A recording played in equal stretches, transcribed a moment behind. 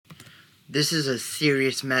This is a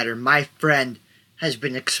serious matter. My friend has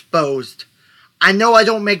been exposed. I know I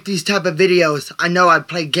don't make these type of videos. I know I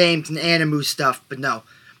play games and anime stuff, but no.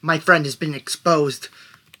 My friend has been exposed.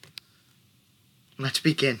 Let's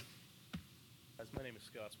begin. My name is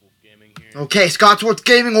Scotswolf Gaming here. Okay, Scotswolf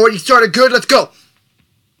Gaming already started good. Let's go.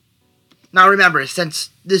 Now remember, since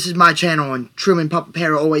this is my channel and Truman Puppet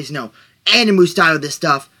Parrot always know anime style of this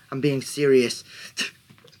stuff, I'm being serious.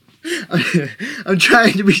 I'm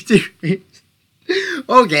trying to be serious.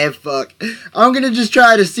 Okay, fuck. I'm gonna just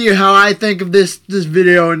try to see how I think of this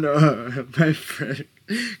video and my friend.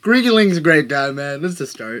 GreedyLings is a great guy, man. Let's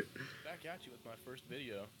just start. Back at you with my first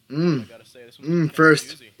video. I gotta say, this one's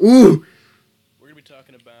first. doozy. Ooh. We're gonna be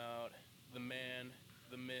talking about the man,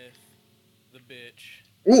 the myth, the bitch.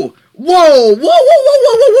 Ooh. Whoa, whoa, whoa, whoa,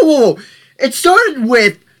 whoa, whoa, whoa. It started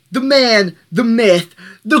with the man, the myth,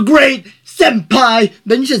 the great senpai,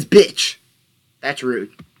 then he says bitch. That's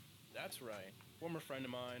rude. That's right. Former friend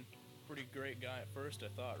of mine. Pretty great guy at first, I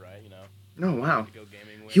thought, right? You know. Oh, wow. To go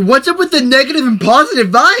gaming with. What's up with the negative and positive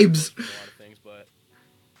vibes? A lot of things, but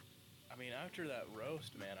I mean, after that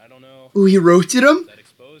roast, man, I don't know. Ooh, he roasted him? That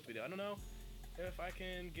exposed video. I don't know if I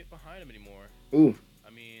can get behind him anymore. Ooh. I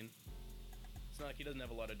mean, it's not like he doesn't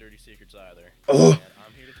have a lot of dirty secrets either. Oh. And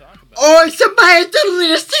I'm here to talk about Oh, somebody told me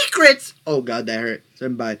the secrets. Oh God, that hurt.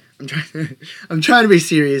 Senpai, I'm trying to be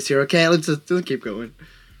serious here. Okay, let's keep going.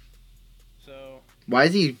 So. Why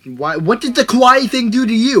is he? What did the kawaii thing do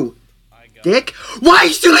to you, Dick? Why are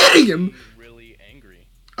you still hitting him? Really angry.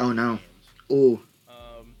 Oh no. Ooh.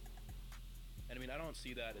 And I mean, I don't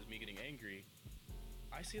see that as me getting angry.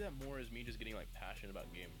 I see that more as me just getting like passionate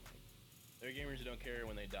about gaming. There are gamers who don't care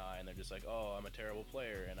when they die, and they're just like, "Oh, I'm a terrible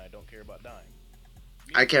player, and I don't care about dying."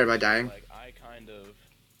 I care about dying. Like, I kind of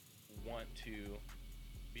want to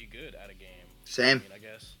be good at a game. Same. I mean, I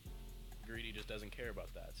guess Greedy just doesn't care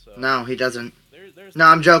about that. So no, he doesn't. There's no,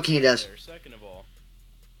 I'm joking. He does. Second of all,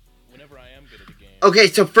 whenever I am good at a game. Okay,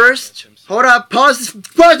 so first, hold up, pause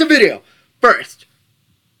the video. First,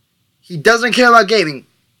 he doesn't care about gaming.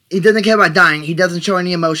 He doesn't care about dying. He doesn't show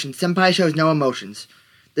any emotion. Senpai shows no emotions.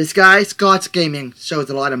 This guy, Scott's Gaming, shows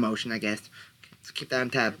a lot of emotion, I guess. Let's keep that on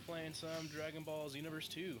tab. We're playing some Dragon Ball Xenoverse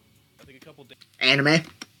 2, I think a couple Anime.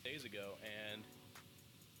 days ago, and,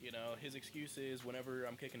 you know, his excuse is whenever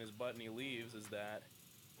I'm kicking his butt and he leaves is that,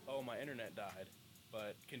 oh, my internet died,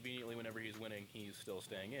 but conveniently whenever he's winning, he's still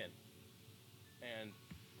staying in. And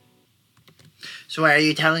so are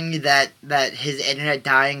you telling me that his internet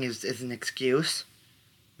dying is an excuse?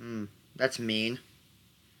 That's mean.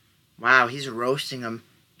 Wow, he's roasting him.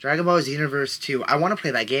 Dragon Ball Xenoverse 2. I want to play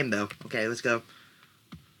that game, though. Okay, let's go.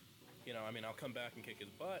 You know, I mean, I'll come back and kick his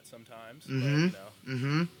butt sometimes, Mm-hmm. but, you know,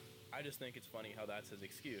 Mm-hmm. I just think it's funny how that's his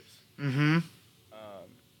excuse. Mm-hmm.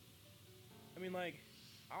 I mean, like,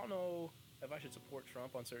 I don't know if I should support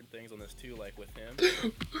Trump on certain things on this, too, like with him,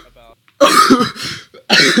 about...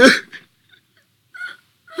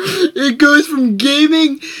 It goes from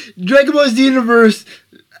gaming, Dragon Ball Xenoverse,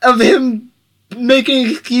 of him making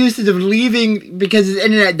excuses of leaving because his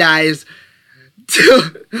internet dies,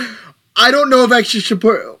 to... I don't know if I should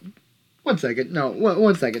support... One second. No,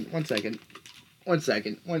 one second.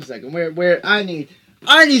 Where I need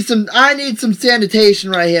some sanitation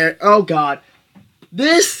right here. Oh God.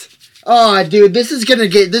 Oh dude, this is gonna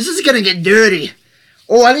get dirty.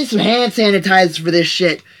 Oh, I need some hand sanitizer for this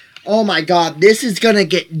shit. Oh my God, this is gonna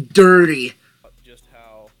get dirty. Just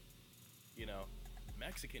how, you know,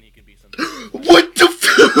 Mexican he can be sometimes. What the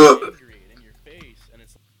fuck? Angry and in your face, and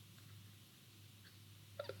it's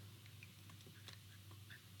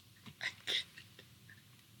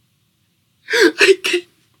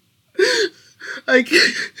I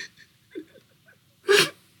can't.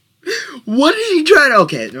 What is he trying to...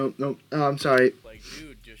 Okay, no. Oh, I'm sorry. like,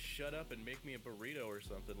 dude, just shut up and make me a burrito or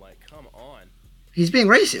something. Like, come on. He's being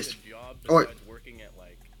racist. A job Or... besides working at,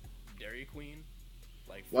 like, Dairy Queen?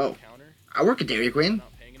 Like, Whoa. counter? I work at Dairy Queen.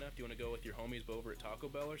 Not paying enough? Do you want to go with your homies over at Taco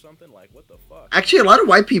Bell or something? Like, what the fuck? Actually, a lot of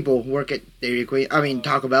white people work at Dairy Queen. I mean,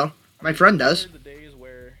 Taco Bell. My friend does. The days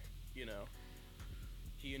where, you know,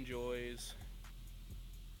 he enjoys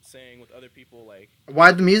saying with other people, like...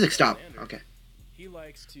 Why'd the music stop? Okay. He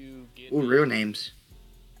likes to get... Ooh, real names.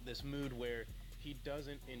 This mood where he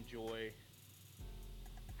doesn't enjoy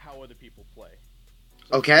how other people play.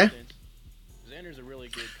 So Okay. for instance, Xander's a really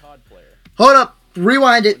good COD player. Hold up.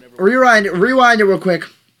 Rewind it real quick.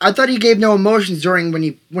 I thought he gave no emotions during when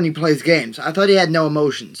he plays games. I thought he had no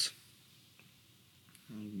emotions.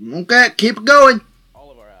 Okay, keep it going.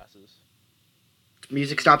 All of our asses.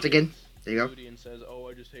 Music stopped again. There you go. And says, "Oh,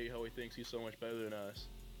 I just hate how he thinks he's so much better than us."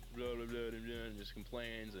 Blah blah blah blah, blah, and just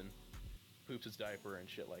complains and poops his diaper and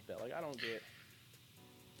shit like that. Like, I don't get...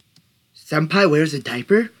 Senpai wears a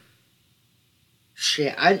diaper?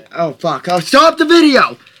 Shit, oh, fuck. Oh, stop the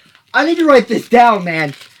video! I need to write this down,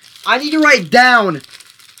 man. I need to write down.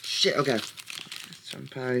 Shit, okay.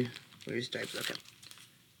 Senpai wears diapers, okay.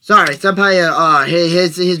 Sorry, Senpai,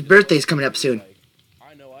 his birthday's coming up soon. Like,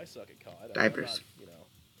 I know I suck at COD. Diapers. I'm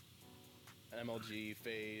not, an MLG,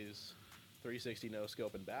 Phase, 360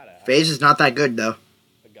 no-scope, and badass. Phase is not that good, though.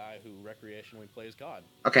 A guy who recreationally plays COD.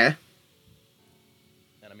 Okay.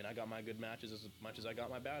 And, I mean, I got my good matches as much as I got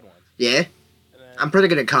my bad ones. Yeah. I'm pretty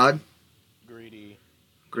good at COD. Greedy.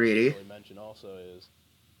 Greedy. Really mention also is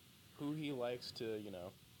who he likes to,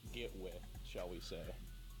 get with, shall we say.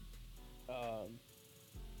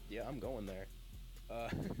 Yeah, I'm going there.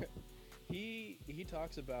 He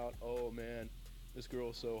talks about, oh man, this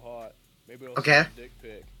girl's so hot. Maybe I'll send a dick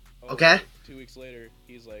pic. Oh, okay. 2 weeks later,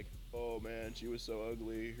 he's like, oh man, she was so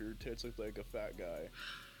ugly. Her tits looked like a fat guy.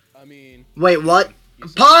 I mean... Wait, what?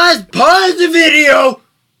 Pause the video!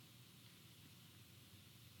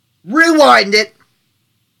 Rewind it.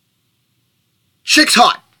 Chick's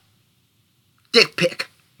hot. Dick pic.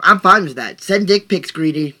 I'm fine with that. Send dick pics,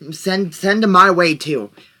 Greedy. Send them my way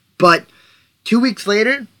too. But 2 weeks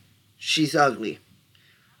later, she's ugly.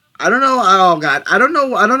 I don't know. Oh God, I don't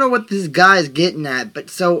know what this guy is getting at.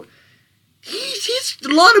 But so he's a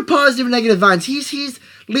lot of positive and negative vibes. He's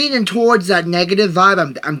leaning towards that negative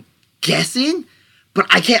vibe. I'm guessing, but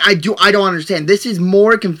I don't understand. This is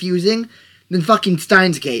more confusing than fucking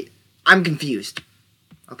Steins Gate. I'm confused.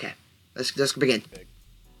 Okay, let's begin.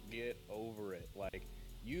 Get over it. Like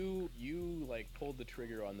you pulled the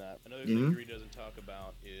trigger on that. Another thing Greedy doesn't talk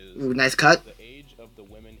about is nice cut. The age of the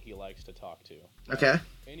women he likes to talk to. Okay.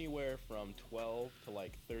 Anywhere from 12 to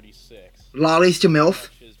like 36. Lollies to MILF.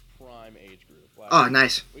 That's his prime age group. Like, oh,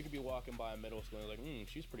 nice. We could be walking by a middle school and like,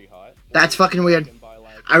 she's pretty hot. That's fucking weird.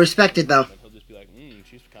 I respect it though. And he'll just be like,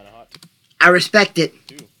 she's kind of hot. I respect it.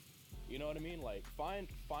 Too. You know what I mean? Like, find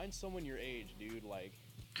someone your age, dude. Like,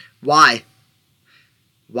 why?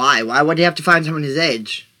 Why would you have to find someone his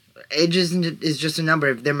age? Age is just a number.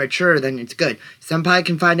 If they're mature, then it's good. Senpai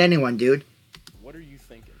can find anyone, dude. What are you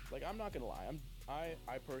thinking? Like, I'm not gonna lie.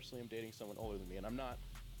 I personally am dating someone older than me, and I'm not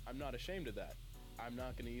ashamed of that. I'm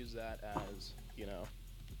not gonna use that as,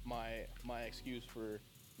 my excuse for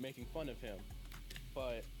making fun of him.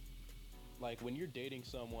 But like, when you're dating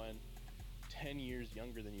someone 10 years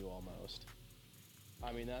younger than you almost,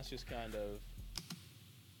 I mean, that's just kind of...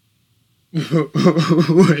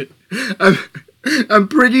 Wait, I'm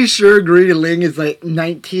pretty sure GreedyLing is like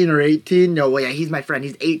 19 or 18. No, yeah, he's my friend.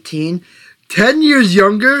 He's 18. 10 years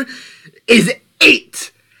younger is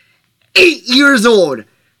 8. 8 years old.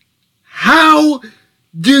 How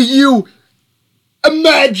do you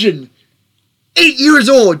imagine 8 years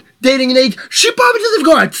old dating an age? She probably doesn't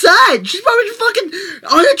go outside. She's probably fucking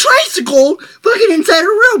on a tricycle, fucking inside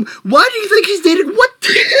her room. Why do you think he's dating what?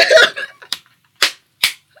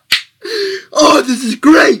 Oh, this is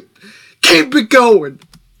great. Keep it going.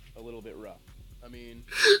 A little bit rough. I mean,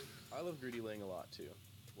 I love GreedyLing a lot too.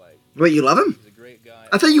 Like, wait, you love him? He's a great guy.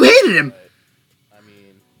 I thought you hated him. I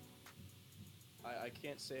mean, I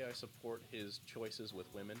can't say I support his choices with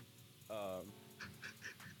women.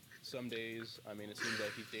 Some days, I mean, it seems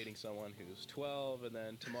like he's dating someone who's 12, and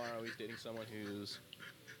then tomorrow he's dating someone who's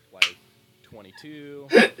like 22.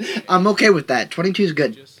 I'm okay with that. 22 is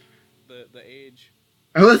good. Just the age.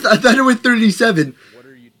 I thought it was 37.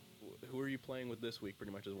 Who are you playing with this week?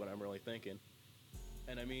 Pretty much is what I'm really thinking.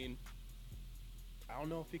 And I mean, I don't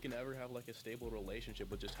know if he can ever have like a stable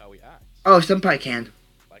relationship with just how he acts. Oh, Senpai can.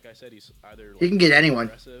 Like I said, he's either like, he can get anyone,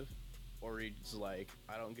 aggressive, or he's like,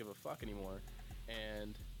 I don't give a fuck anymore.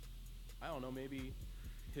 And I don't know, maybe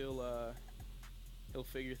he'll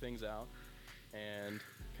figure things out and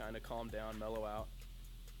kind of calm down, mellow out.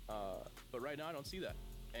 But right now, I don't see that.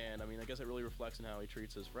 And I mean, I guess it really reflects on how he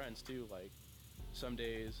treats his friends too. Like, some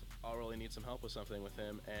days I'll really need some help with something with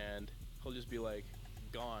him, and he'll just be like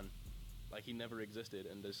gone, like he never existed,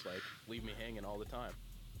 and just like leave me hanging all the time.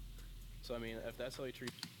 So I mean, if that's how he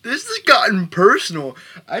treats... This has gotten personal.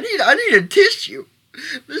 I need a tissue.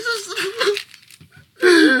 This is...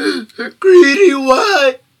 Greedy,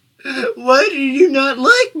 why? Why do you not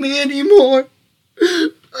like me anymore?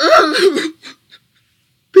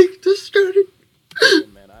 Big disturbing.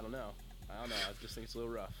 Man, I don't know. I just think it's a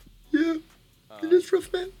little rough. Yeah, it is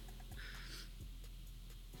rough, man.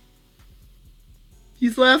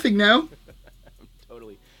 He's laughing now.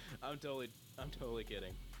 I'm totally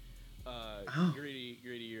kidding. Greedy,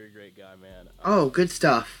 you're a great guy, man. Oh, good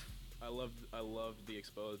stuff. I loved the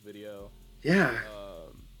exposed video. Yeah.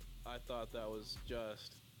 I thought that was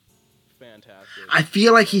just fantastic. I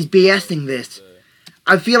feel like he's BSing this.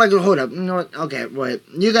 I feel like, hold up, you know what? Okay, wait,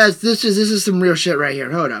 you guys, this is some real shit right here.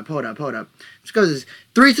 Hold up. Let's go. This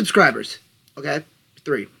 3 subscribers. Okay,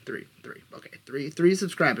 three. Okay, three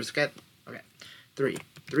subscribers. Okay,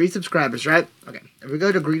 three subscribers. Right. Okay, if we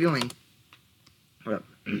go to GreedyLings. Hold up.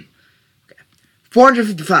 Okay,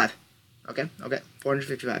 455. Okay,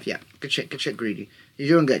 455. Yeah, good shit, Greedy. You're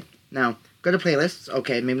doing good. Now go to playlists.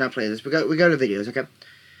 Okay, maybe not playlists. We go to videos. Okay.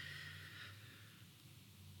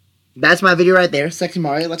 That's my video right there. Sexy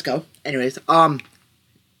Mario, let's go. Anyways, a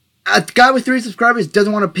guy with 3 subscribers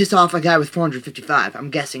doesn't want to piss off a guy with 455. I'm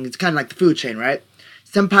guessing it's kind of like the food chain, right?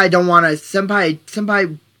 Senpai don't want to.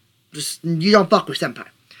 Senpai, just you don't fuck with Senpai.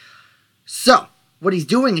 So what he's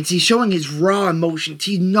doing is he's showing his raw emotions.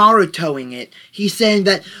 He's Narutoing it. He's saying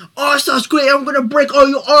that, oh, sounds great. I'm gonna break all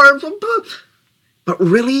your arms. But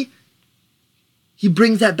really, he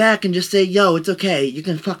brings that back and just say, yo, it's okay. You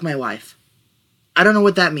can fuck my wife. I don't know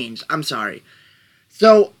what that means. I'm sorry.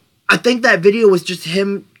 So, I think that video was just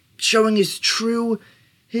him showing his true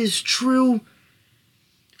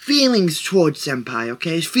feelings towards Senpai,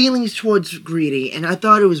 okay? His feelings towards Greedy, and I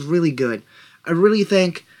thought it was really good. I really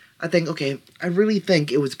think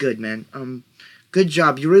it was good, man. Good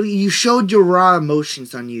job. You showed your raw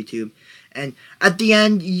emotions on YouTube. And at the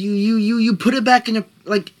end, you put it back in the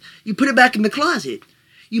closet.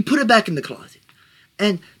 You put it back in the closet.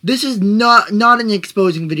 And this is not an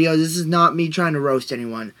exposing video. This is not me trying to roast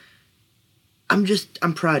anyone. I'm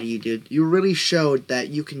proud of you, dude. You really showed that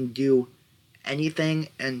you can do anything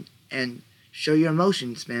and show your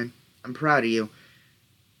emotions, man. I'm proud of you.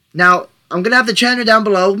 Now, I'm going to have the channel down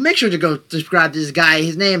below. Make sure to go subscribe to this guy.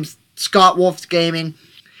 His name's Scott Wolf's Gaming.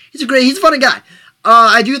 He's a funny guy.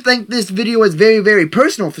 I do think this video was very, very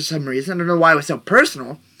personal for some reason. I don't know why it was so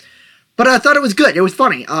personal. But I thought it was good. It was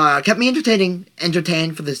funny. Kept me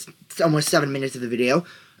entertained for this almost 7 minutes of the video.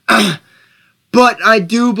 But I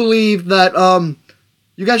do believe that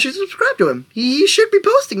you guys should subscribe to him. He should be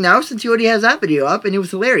posting now since he already has that video up, and it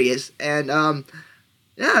was hilarious. And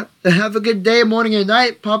yeah, have a good day, morning, and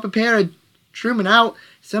night. Papa Pear, Truman out.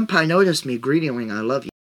 Senpai noticed me. GreedyLing, I love you.